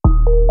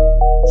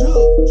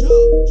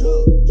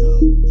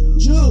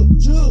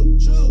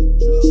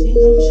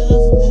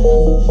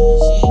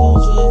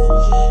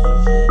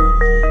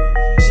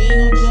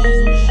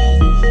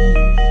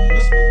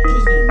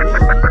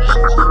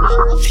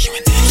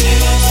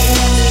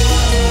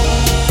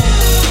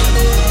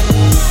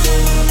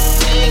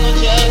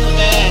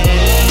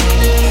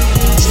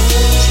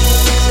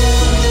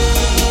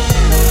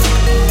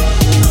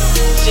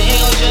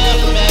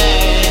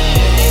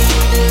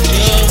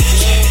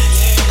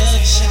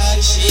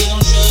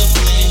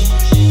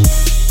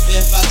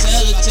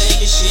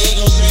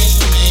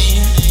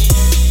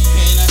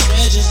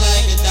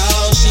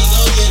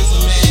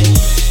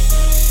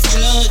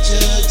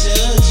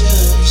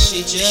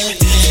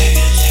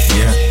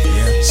Yeah,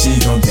 she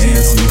gon'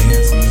 dance with me.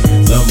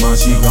 Lil' mom,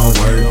 she gon'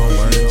 work.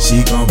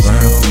 She gon'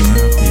 grind for me.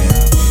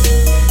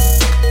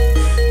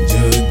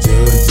 Yeah, jug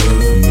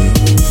for me.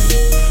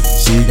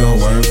 She gon'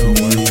 work for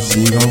me.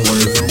 She gon'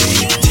 work for me.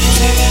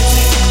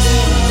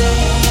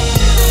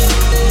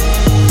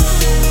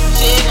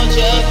 She gon'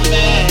 jug for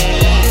me.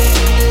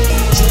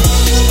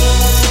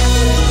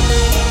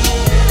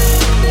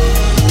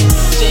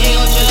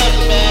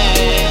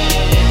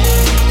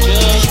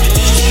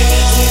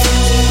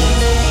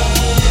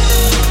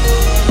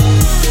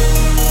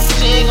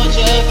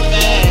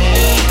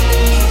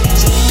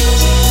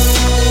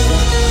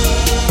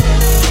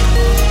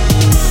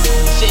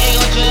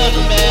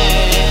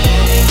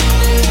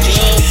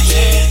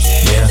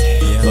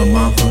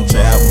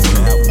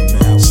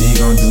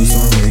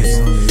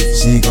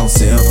 She gon'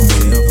 sell for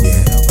me,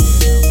 yeah.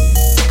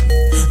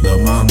 Lil'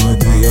 mama,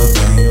 do your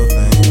thing.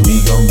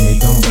 We gon'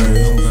 get them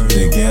birds.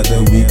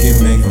 Together we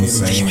can make them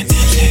sing.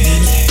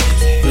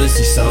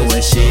 Pussy so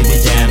wet, she be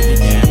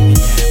jamming.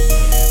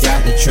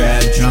 Got the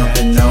trap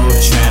jumping, no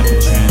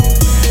tramping.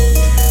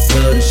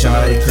 Little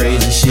shawty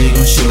crazy, she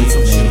gon' shoot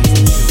for me.